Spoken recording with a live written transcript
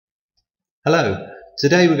Hello,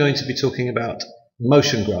 today we're going to be talking about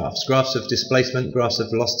motion graphs, graphs of displacement, graphs of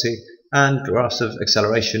velocity and graphs of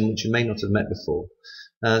acceleration, which you may not have met before.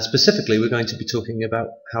 Specifically, we're going to be talking about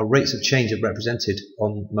how rates of change are represented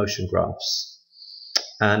on motion graphs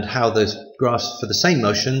and how those graphs for the same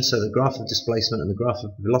motion, so the graph of displacement and the graph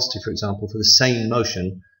of velocity, for example, for the same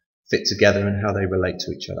motion fit together and how they relate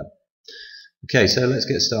to each other. Okay, so let's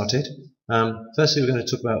get started. Firstly, we're going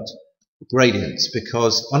to talk about gradients,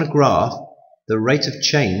 because on a graph the rate of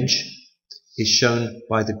change is shown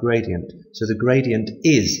by the gradient. So the gradient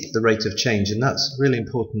is the rate of change, and that's a really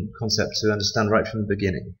important concept to understand right from the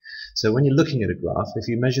beginning. So when you're looking at a graph, if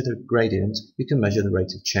you measure the gradient, you can measure the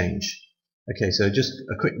rate of change. Okay, so just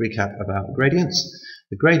a quick recap about gradients.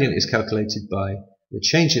 The gradient is calculated by the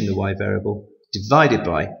change in the y variable divided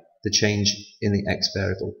by the change in the x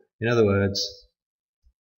variable. In other words,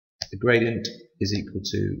 the gradient is equal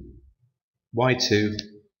to y2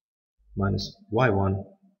 minus y1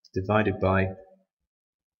 divided by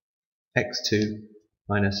x2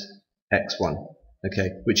 minus x1, okay,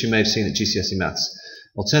 which you may have seen at GCSE Maths.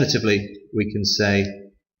 Alternatively, we can say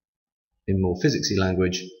in more physicsy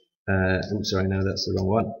language, sorry, no, that's the wrong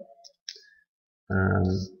one.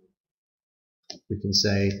 We can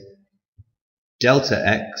say delta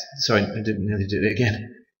x, sorry, I didn't nearly do it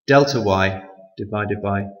again, delta y divided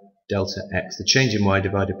by delta x, the change in y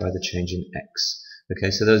divided by the change in x. Okay,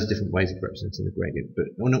 so those are different ways of representing the gradient, but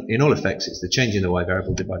in all effects it's the change in the y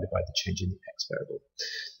variable divided by the change in the x variable.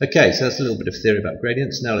 Okay, so that's a little bit of theory about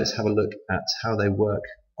gradients. Now let's have a look at how they work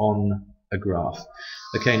on a graph.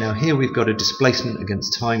 Okay, now here we've got a displacement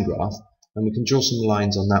against time graph, and we can draw some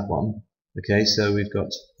lines on that one. Okay, so we've got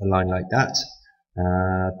a line like that,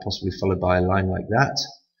 possibly followed by a line like that,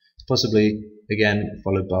 possibly again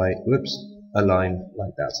followed by, whoops, a line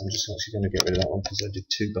like that. So I'm just actually going to get rid of that one because I did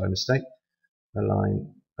two by mistake. A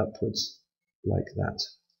line upwards like that.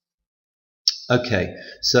 Okay,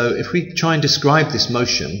 so if we try and describe this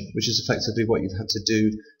motion, which is effectively what you've had to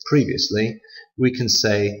do previously, we can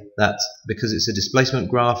say that because it's a displacement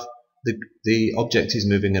graph, the object is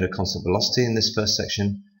moving at a constant velocity in this first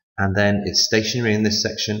section, and then it's stationary in this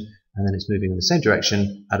section, and then it's moving in the same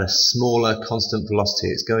direction at a smaller constant velocity.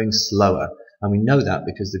 It's going slower, and we know that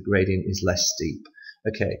because the gradient is less steep.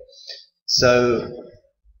 Okay, so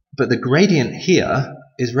but the gradient here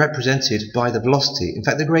is represented by the velocity. In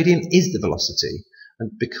fact, the gradient is the velocity.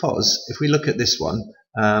 And because, if we look at this one,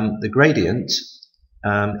 the gradient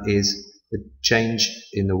is the change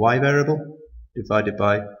in the y variable divided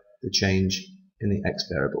by the change in the x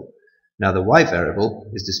variable. Now, the y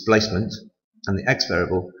variable is displacement, and the x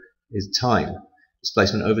variable is time.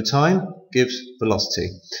 Displacement over time gives velocity.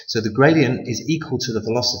 So the gradient is equal to the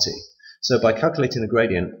velocity. So by calculating the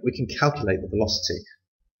gradient, we can calculate the velocity,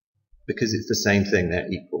 because it's the same thing,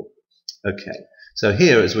 they're equal. Okay, so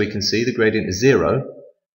here, as we can see, the gradient is 0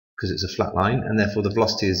 because it's a flat line, and therefore the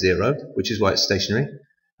velocity is 0, which is why it's stationary.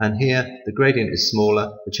 And here the gradient is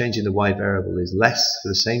smaller, the change in the y variable is less for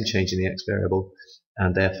the same change in the x variable,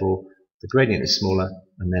 and therefore the gradient is smaller,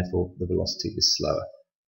 and therefore the velocity is slower.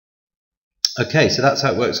 Okay, so that's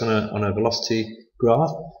how it works on a velocity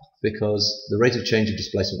graph, because the rate of change of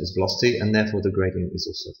displacement is velocity, and therefore the gradient is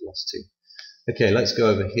also velocity. Okay, let's go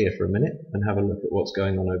over here for a minute and have a look at what's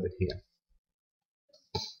going on over here.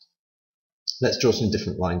 Let's draw some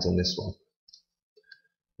different lines on this one.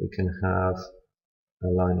 We can have a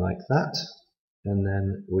line like that, and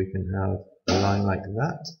then we can have a line like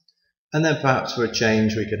that, and then perhaps for a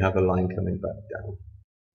change we could have a line coming back down.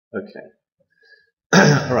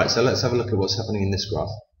 Okay. Alright, so let's have a look at what's happening in this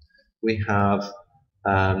graph. We have,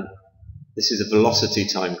 this is a velocity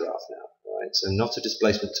time graph now. So not a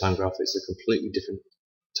displacement time graph, it's a completely different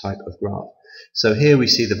type of graph. So here we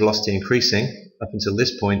see the velocity increasing up until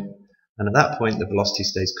this point, and at that point the velocity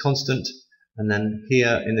stays constant, and then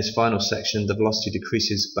here in this final section the velocity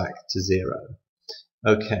decreases back to 0.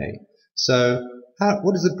 Okay, so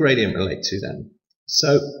what does the gradient relate to then?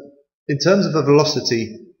 So in terms of a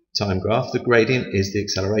velocity time graph, the gradient is the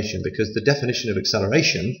acceleration, because the definition of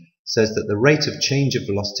acceleration says that the rate of change of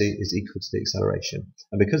velocity is equal to the acceleration.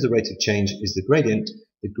 And because the rate of change is the gradient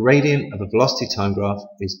of a velocity time graph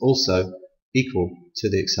is also equal to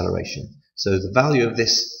the acceleration. So the value of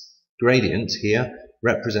this gradient here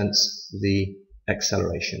represents the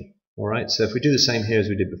acceleration. Alright, so if we do the same here as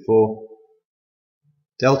we did before,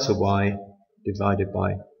 delta y divided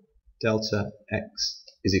by delta x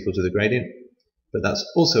is equal to the gradient, but that's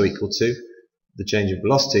also equal to the change of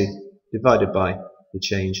velocity divided by the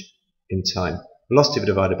change in time. Velocity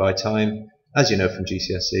divided by time, as you know from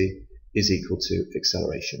GCSE, is equal to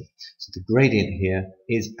acceleration. So the gradient here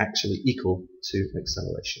is actually equal to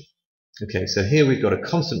acceleration. Okay, so here we've got a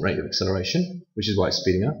constant rate of acceleration, which is why it's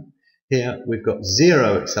speeding up. Here we've got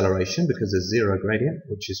zero acceleration because there's zero gradient,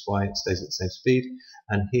 which is why it stays at the same speed.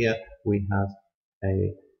 And here we have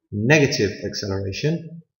a negative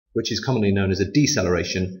acceleration, which is commonly known as a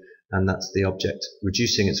deceleration, and that's the object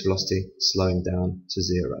reducing its velocity, slowing down to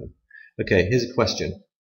zero. Okay, here's a question.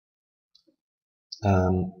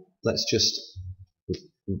 Let's just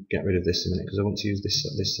get rid of this a minute because I want to use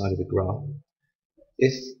this side of the graph.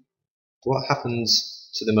 What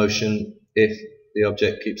happens to the motion if the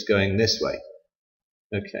object keeps going this way?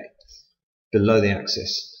 Okay, below the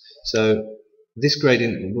axis. So this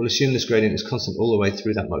gradient, we'll assume this gradient is constant all the way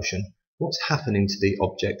through that motion. What's happening to the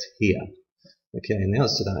object here? Okay, and the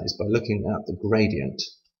answer to that is by looking at the gradient.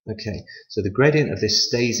 Okay, so the gradient of this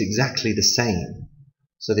stays exactly the same.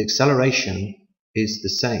 So the acceleration is the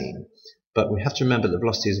same, but we have to remember that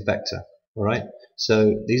velocity is a vector. All right,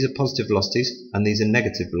 so these are positive velocities and these are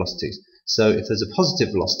negative velocities. So if there's a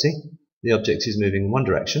positive velocity, the object is moving in one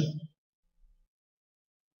direction,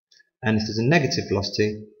 and if there's a negative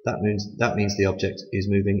velocity, that means the object is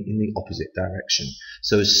moving in the opposite direction.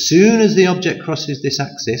 So as soon as the object crosses this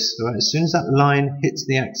axis, all right, as soon as that line hits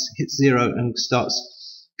the axis, hits zero and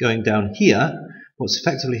starts going down here, what's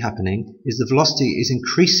effectively happening is the velocity is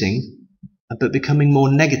increasing but becoming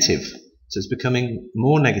more negative. So it's becoming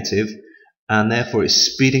more negative and therefore it's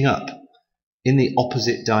speeding up in the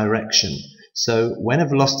opposite direction. So when a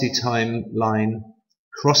velocity time line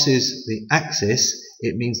crosses the axis,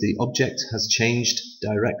 it means the object has changed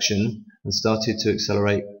direction and started to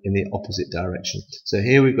accelerate in the opposite direction. So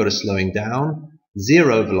here we've got a slowing down,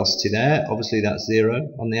 zero velocity there, obviously that's zero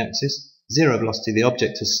on the axis, zero velocity, the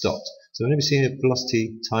object has stopped. So whenever you see a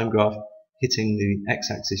velocity time graph hitting the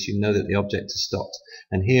x-axis, you know that the object has stopped.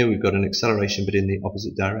 And here we've got an acceleration but in the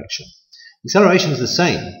opposite direction. Acceleration is the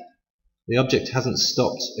same. The object hasn't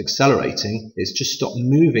stopped accelerating, it's just stopped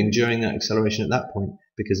moving during that acceleration at that point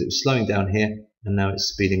because it was slowing down here and now it's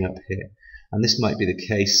speeding up here. And this might be the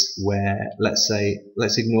case where, let's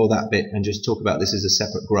ignore that bit and just talk about this as a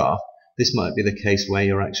separate graph. This might be the case where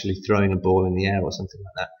you're actually throwing a ball in the air or something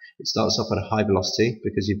like that. It starts off at a high velocity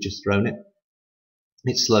because you've just thrown it.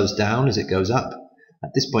 It slows down as it goes up.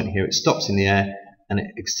 At this point here it stops in the air and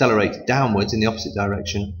it accelerates downwards in the opposite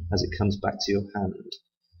direction as it comes back to your hand.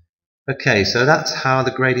 Okay, so that's how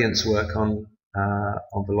the gradients work on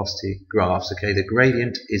velocity graphs. Okay, the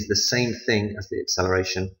gradient is the same thing as the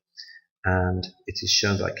acceleration, and it is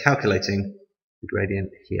shown by calculating the gradient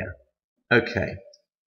here. Okay.